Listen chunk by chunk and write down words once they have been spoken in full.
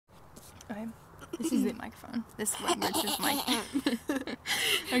Okay. This is the microphone. This is this mic.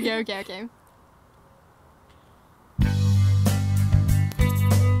 Okay.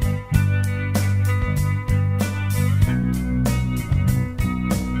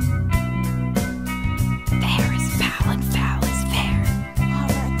 Fair is foul and foul is fair.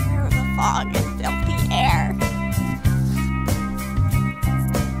 Hover through the fog and filthy air.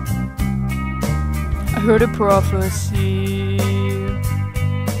 I heard a prophecy.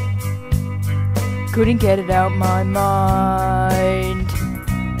 Couldn't get it out my mind.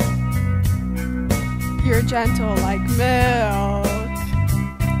 You're gentle like milk.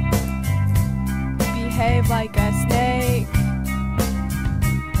 Behave like a snake.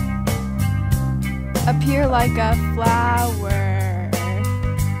 Appear like a flower.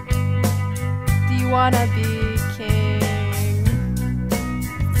 Do you wanna be king?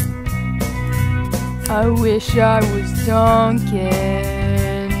 I wish I was Duncan.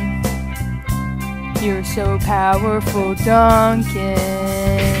 You're so powerful,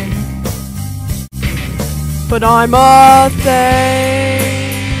 Duncan. But I'm a thing.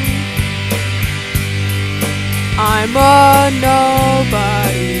 I'm a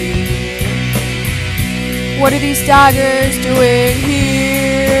nobody. What are these daggers doing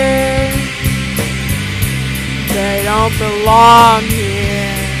here? They don't belong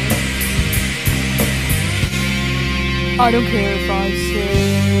here. I don't care if I say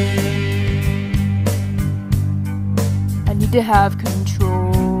I need to have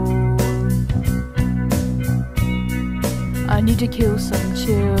control. I need to kill some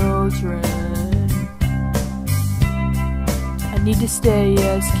children. I need to stay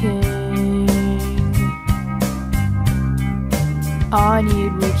as king. I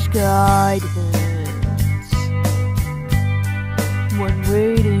need rich guidance when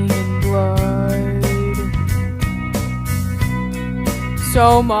wading in blood.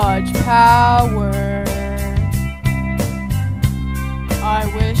 So much power. I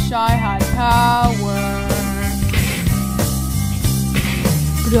wish I had power.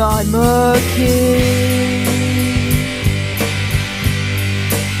 But I'm a king.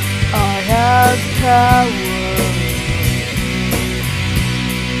 I have power.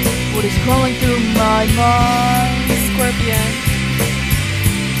 What is crawling through my mind? Scorpion.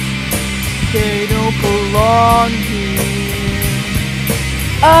 They don't belong here.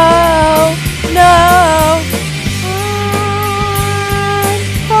 Oh no! I'm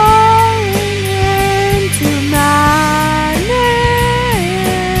falling into madness.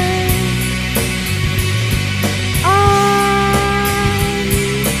 I'm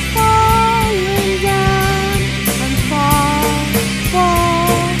falling down and fall.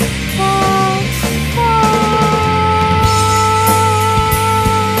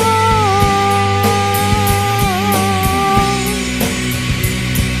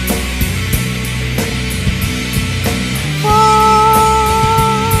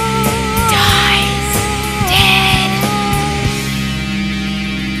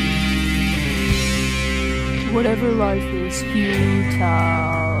 Whatever life is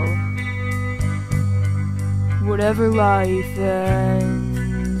futile, whatever life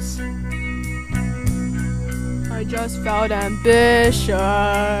ends, I just felt ambitious.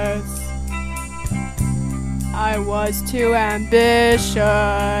 I was too ambitious.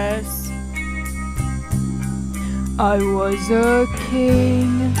 I was a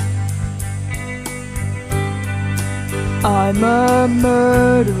king. I'm a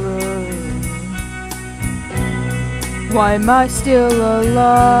murderer. Why am I still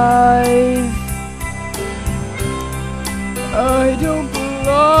alive? I don't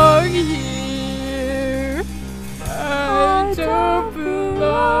belong here. I don't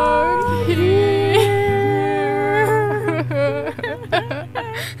belong here.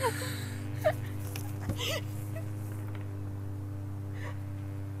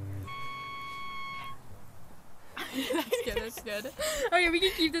 That's good. Okay, we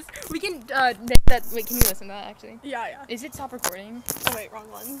can keep this. We can make that. Wait, can you listen to that actually? Yeah. Is it stop recording? Oh wait, wrong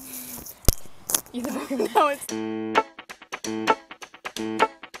one. You the No, it's.